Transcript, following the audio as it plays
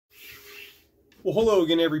Well, hello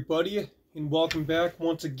again, everybody, and welcome back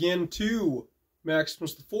once again to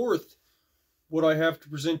Maximus the Fourth. What I have to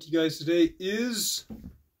present to you guys today is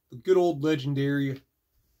the good old legendary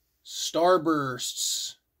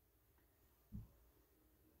Starbursts.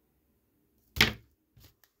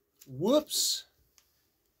 Whoops.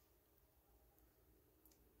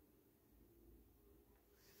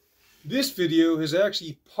 This video has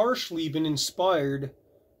actually partially been inspired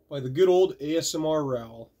by the good old ASMR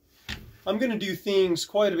Raoul. I'm going to do things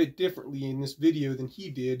quite a bit differently in this video than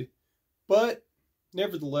he did, but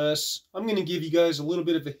nevertheless, I'm going to give you guys a little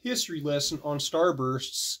bit of a history lesson on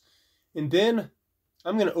Starbursts, and then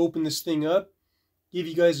I'm going to open this thing up, give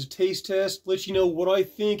you guys a taste test, let you know what I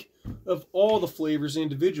think of all the flavors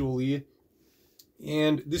individually,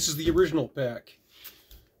 and this is the original pack.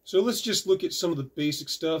 So let's just look at some of the basic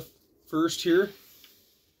stuff first here.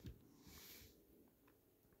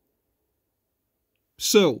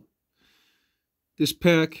 So, this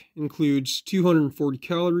pack includes 240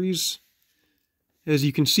 calories. As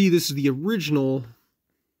you can see, this is the original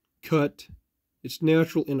cut. It's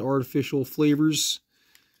natural and artificial flavors.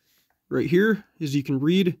 Right here, as you can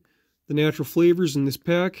read, the natural flavors in this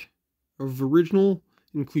pack of original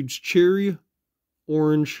includes cherry,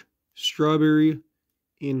 orange, strawberry,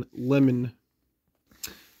 and lemon.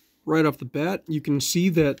 Right off the bat, you can see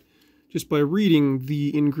that just by reading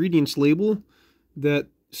the ingredients label that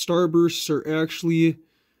Starbursts are actually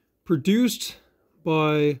produced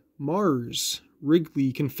by Mars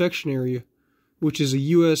Wrigley Confectionery, which is a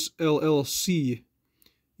US LLC.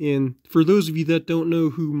 And for those of you that don't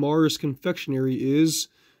know who Mars Confectionery is,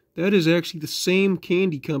 that is actually the same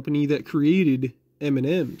candy company that created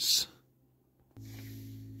M&M's.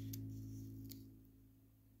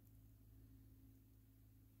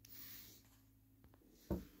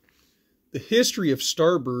 The history of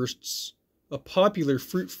Starbursts, a popular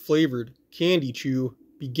fruit-flavored candy chew,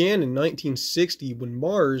 began in 1960 when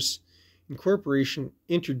Mars Incorporation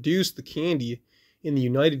introduced the candy in the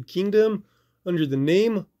United Kingdom under the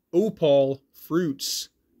name Opal Fruits.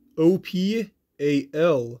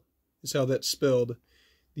 O-P-A-L is how that's spelled.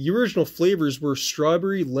 The original flavors were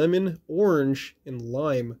strawberry, lemon, orange, and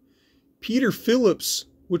lime. Peter Phillips,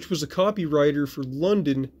 which was a copywriter for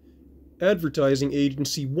London advertising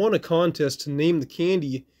agency, won a contest to name the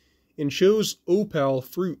candy and chose Opal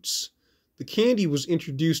Fruits. The candy was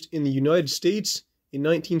introduced in the United States in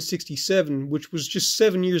 1967, which was just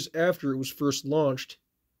 7 years after it was first launched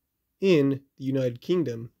in the United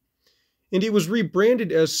Kingdom. And it was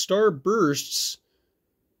rebranded as Starbursts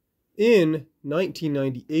in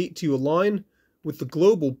 1998 to align with the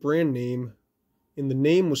global brand name. And the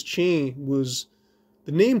name change was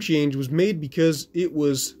made because it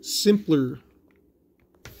was simpler.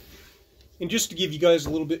 And just to give you guys a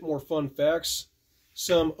little bit more fun facts,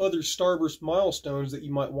 some other Starburst milestones that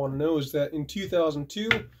you might want to know is that in 2002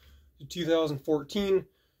 to 2014,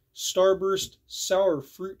 Starburst Sour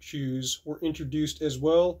Fruit Chews were introduced, as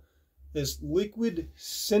well as Liquid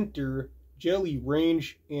Center, Jelly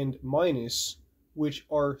Range, and Minus, which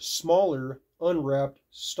are smaller, unwrapped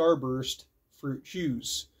Starburst fruit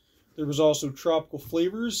chews. There was also tropical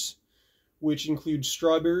flavors, which include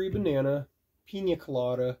strawberry banana, pina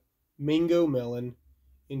colada, mango melon,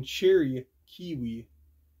 and cherry kiwi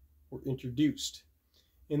were introduced.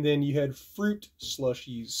 And then you had fruit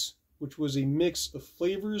slushies, which was a mix of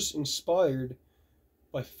flavors inspired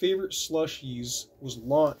by favorite slushies, was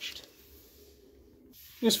launched.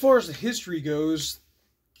 And as far as the history goes,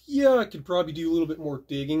 yeah, I could probably do a little bit more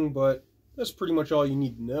digging, but that's pretty much all you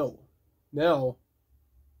need to know. Now,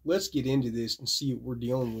 let's get into this and see what we're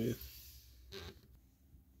dealing with.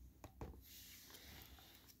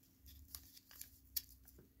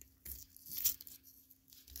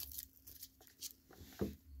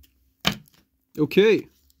 Okay,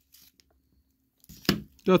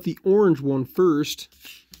 got the orange one first,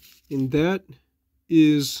 and that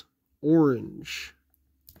is orange.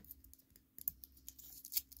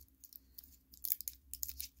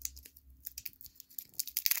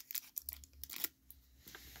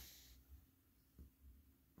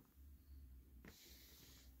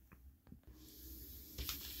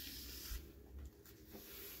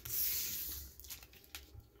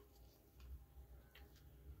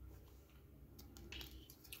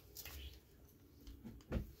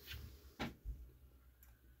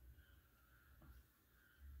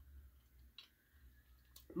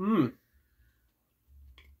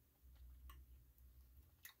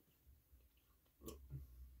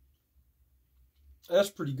 That's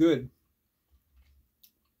pretty good.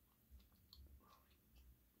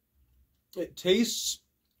 It tastes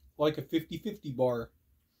like a 50-50 bar.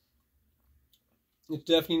 It's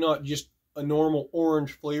definitely not just a normal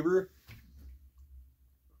orange flavor.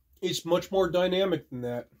 It's much more dynamic than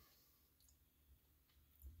that.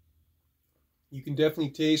 You can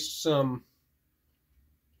definitely taste some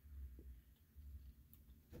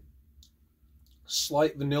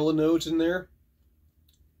slight vanilla notes in there,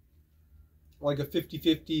 like a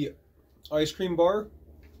 50-50 ice cream bar.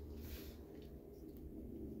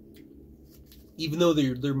 Even though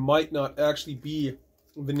there might not actually be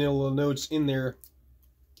vanilla notes in there,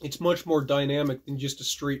 it's much more dynamic than just a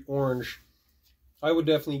straight orange. I would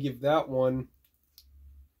definitely give that one,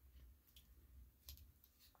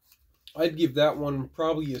 I'd give that one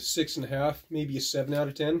probably a 6.5, maybe a 7 out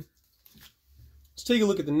of 10. Let's take a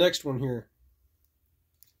look at the next one here.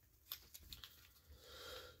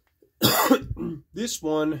 This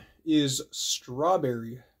one is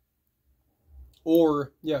strawberry.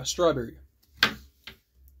 Or, yeah, strawberry.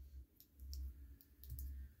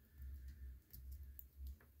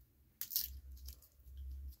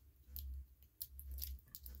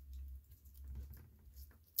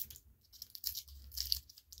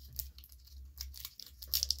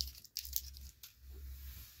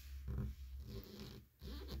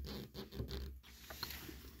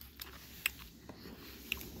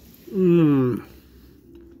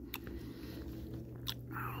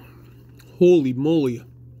 Holy moly.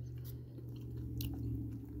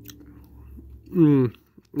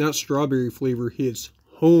 That strawberry flavor hits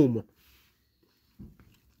home.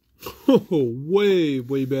 Oh, way,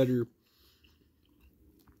 way better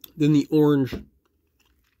than the orange.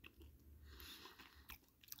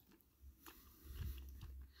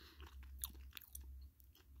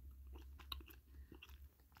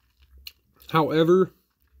 However,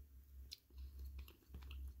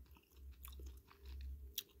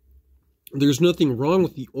 there's nothing wrong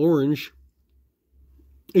with the orange.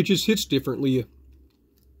 It just hits differently.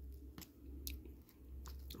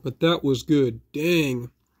 But that was good. Dang.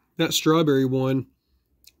 That strawberry one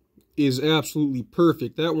is absolutely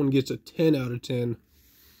perfect. That one gets a 10 out of 10.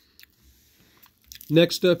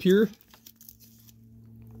 Next up here,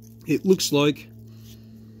 it looks like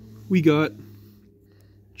we got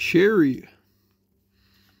cherry.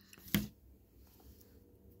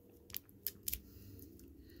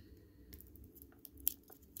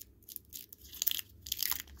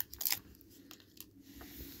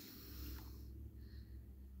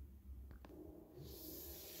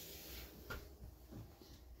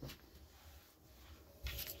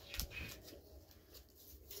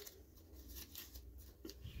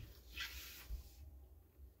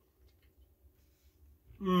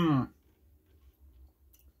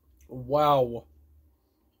 Wow.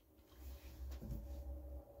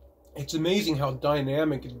 It's amazing how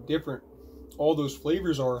dynamic and different all those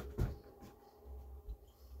flavors are.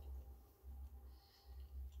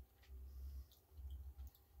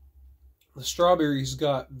 The strawberries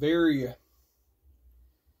got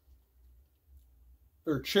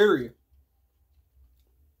cherry,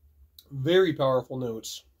 very powerful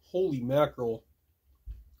notes. Holy mackerel.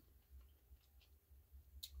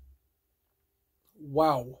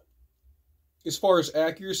 Wow. As far as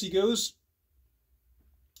accuracy goes,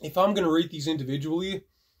 if I'm going to rate these individually,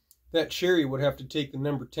 that cherry would have to take the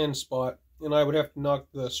number 10 spot, and I would have to knock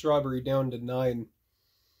the strawberry down to 9.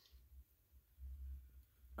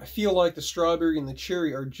 I feel like the strawberry and the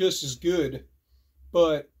cherry are just as good,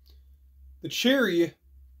 but the cherry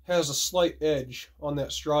has a slight edge on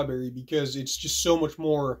that strawberry because it's just so much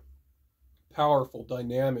more powerful,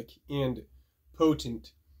 dynamic, and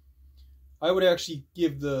potent. I would actually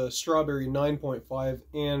give the strawberry 9.5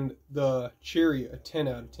 and the cherry a 10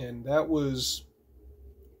 out of 10. That was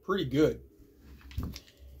pretty good.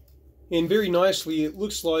 And very nicely, it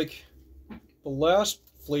looks like the last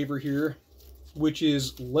flavor here, which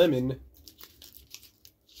is lemon.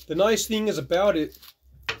 The nice thing is about it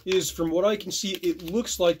is, from what I can see, it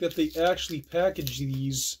looks like that they actually package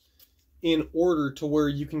these in order to where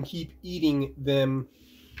you can keep eating them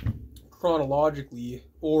chronologically,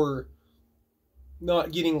 or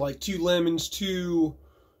not getting like 2 lemons, 2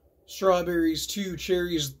 strawberries, 2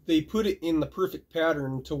 cherries. They put it in the perfect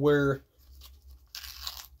pattern to where,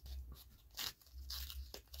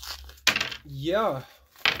 yeah,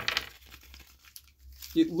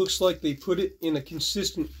 it looks like they put it in a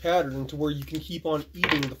consistent pattern to where you can keep on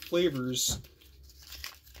eating the flavors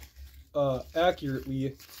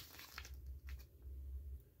accurately.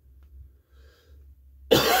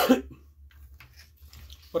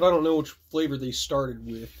 But I don't know which flavor they started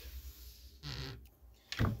with.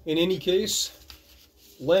 In any case,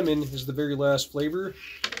 lemon is the very last flavor.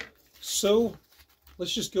 So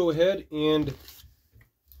let's just go ahead and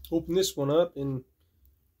open this one up and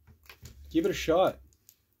give it a shot.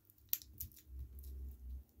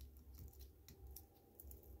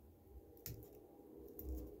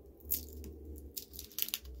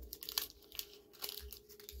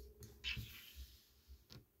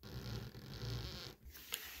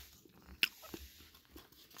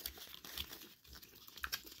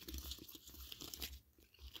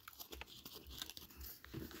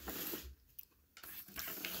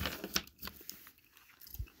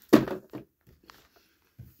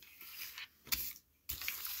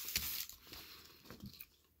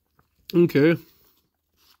 Okay.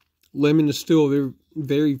 Lemon is still very,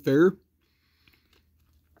 very fair.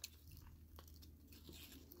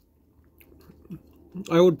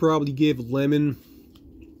 I would probably give lemon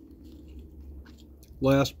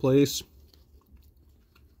last place.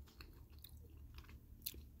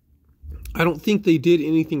 I don't think they did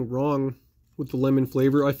anything wrong with the lemon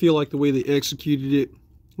flavor. I feel like the way they executed it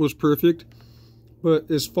was perfect. But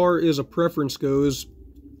as far as a preference goes,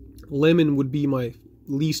 lemon would be my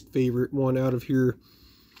least favorite one out of here.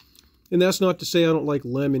 And that's not to say I don't like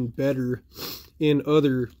lemon better in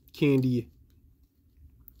other candy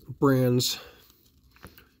brands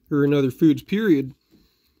or in other foods, period.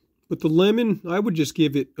 But the lemon, I would just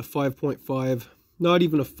give it a 5.5. Not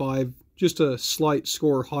even a 5, just a slight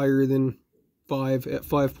score higher than 5 at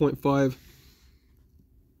 5.5.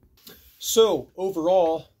 So,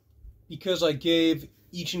 overall, because I gave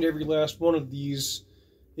each and every last one of these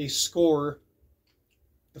a score,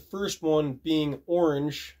 the first one being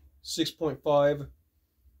orange, 6.5,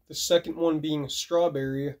 the second one being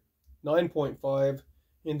strawberry, 9.5,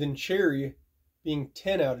 and then cherry being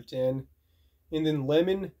 10 out of 10, and then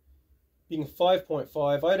lemon being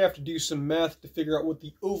 5.5. I'd have to do some math to figure out what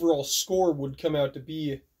the overall score would come out to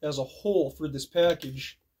be as a whole for this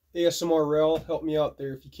package. ASMRL, help me out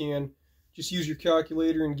there if you can. Just use your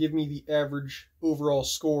calculator and give me the average overall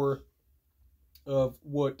score of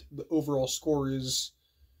what the overall score is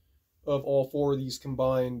of all four of these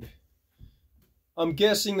combined. I'm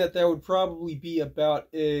guessing that would probably be about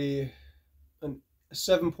a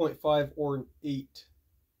 7.5 or an 8.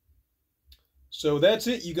 So that's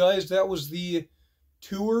it, you guys. That was the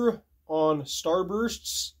tour on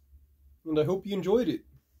Starbursts, and I hope you enjoyed it.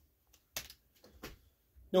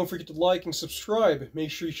 Don't forget to like and subscribe. Make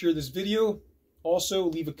sure you share this video. Also,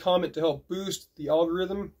 leave a comment to help boost the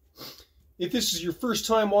algorithm. If this is your first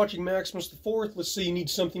time watching Maximus the Fourth, let's say you need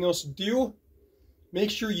something else to do, make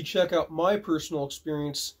sure you check out my personal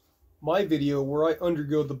experience, my video where I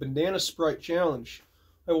undergo the Banana Sprite Challenge.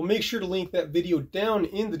 I will make sure to link that video down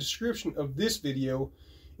in the description of this video,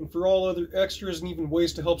 and for all other extras and even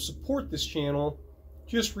ways to help support this channel,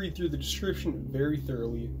 just read through the description very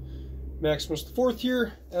thoroughly. Maximus the Fourth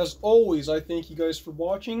here. As always, I thank you guys for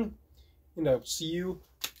watching, and I will see you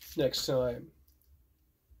next time.